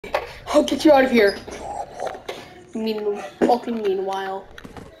I'll get you out of here. Meanwhile,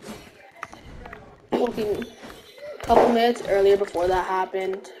 fucking couple minutes earlier before that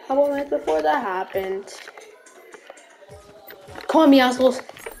happened. Come on, Meowscles.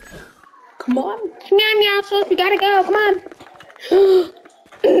 Come on, Meowscles. We gotta go. Come on.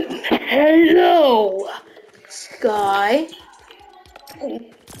 Hello, Sky.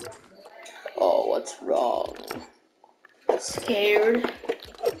 Oh, what's wrong? Scared?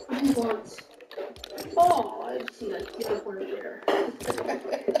 What? Oh, I've seen that kid over there.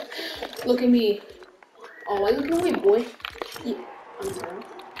 Look at me. Oh, why look away, boy? Yeah,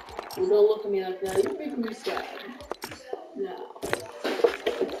 you don't look at me like that. You're making me sad. Now,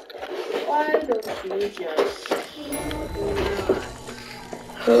 why don't you just...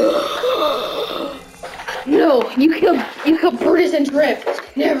 No, you killed Brutus and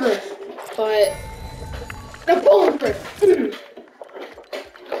Drift. Never. But the bone Drift.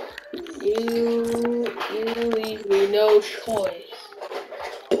 You leave me no choice.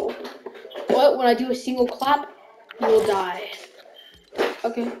 What? When I do a single clap, you will die.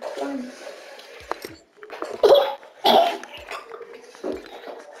 Okay, fine.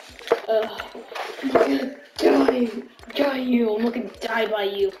 I'm gonna die you. I'm not gonna die by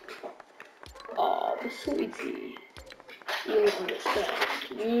you. Oh, sweetie. You don't understand.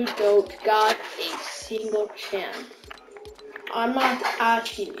 You don't got a single chance. I'm not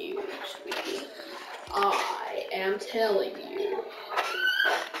asking you, sweetie. I am telling you.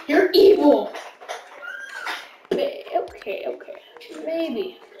 You're evil! Okay.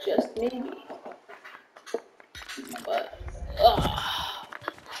 Maybe. Just maybe. But,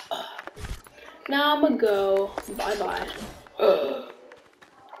 now I'm gonna go. Bye-bye.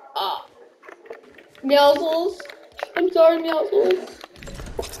 Meowscles. I'm sorry, Meowscles.